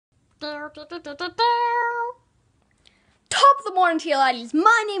Top of the morning to you laddies,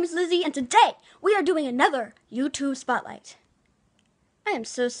 my name is Lizzie and today we are doing another YouTube Spotlight. I am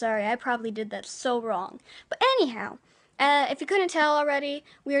so sorry, I probably did that so wrong. But anyhow, if you couldn't tell already,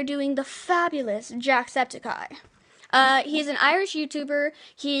 we are doing the fabulous Jacksepticeye. He's an Irish YouTuber.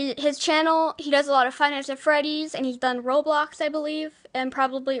 His channel, he does a lot of Five Nights at Freddy's, and he's done Roblox, I believe, and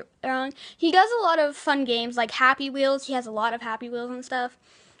probably wrong. He does a lot of fun games like Happy Wheels. He has a lot of Happy Wheels and stuff,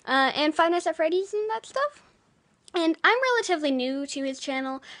 and Five Nights at Freddy's and that stuff. And I'm relatively new to his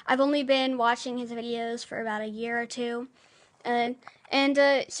channel. I've only been watching his videos for about a year or two, so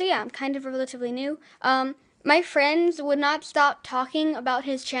yeah, I'm kind of relatively new. My friends would not stop talking about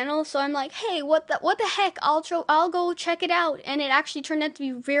his channel, so I'm like, hey, what the heck? I'll go check it out, and it actually turned out to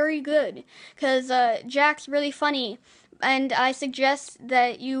be very good, cause Jack's really funny, and I suggest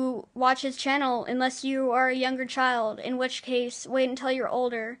that you watch his channel unless you are a younger child, in which case wait until you're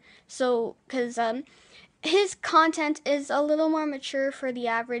older. So, cause his content is a little more mature for the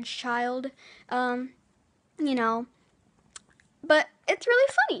average child, you know. But it's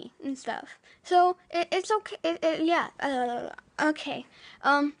really funny and stuff. So it's okay. Yeah. Okay.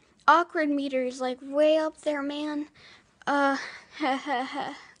 Awkward meter is like way up there, man.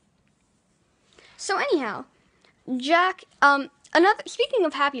 So anyhow, Jack. Speaking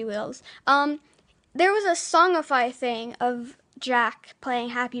of Happy Wheels. There was a songify thing of Jack playing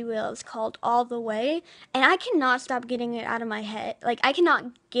Happy Wheels called All the Way, and I cannot stop getting it out of my head. Like, I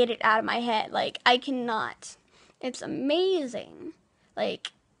cannot get it out of my head. Like, I cannot. It's amazing.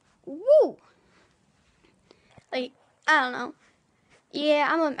 Like, woo! Like, I don't know. Yeah,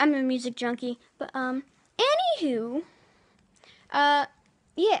 I'm a music junkie. But, anywho,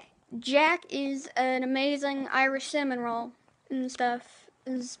 yeah, Jack is an amazing Irish cinnamon roll and stuff.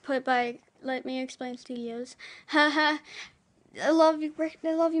 Is put by Let Me Explain Studios. Haha. I love you, Rick.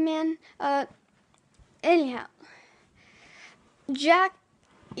 I love you, man. Anyhow. Jack,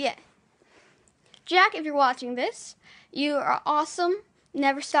 yeah. Jack, if you're watching this, you are awesome.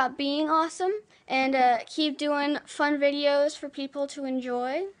 Never stop being awesome. And keep doing fun videos for people to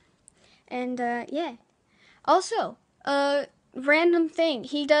enjoy. And yeah. Also, random thing.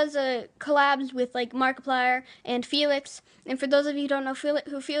 He does collabs with like Markiplier and Felix. And for those of you who don't know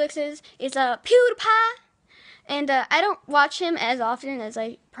who Felix is PewDiePie. And I don't watch him as often as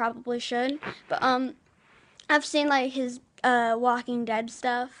I probably should. But I've seen like his Walking Dead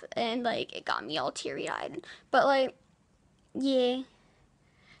stuff, and like it got me all teary-eyed. But like, yeah,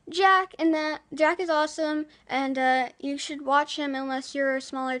 Jack is awesome, and you should watch him unless you're a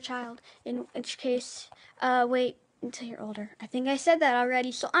smaller child. In which case, wait until you're older. I think I said that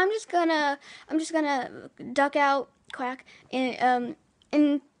already. So I'm just gonna duck out, quack, and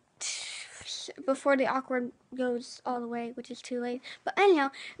before the awkward goes all the way, which is too late. But anyhow,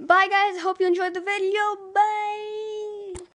 bye guys. Hope you enjoyed the video. Bye.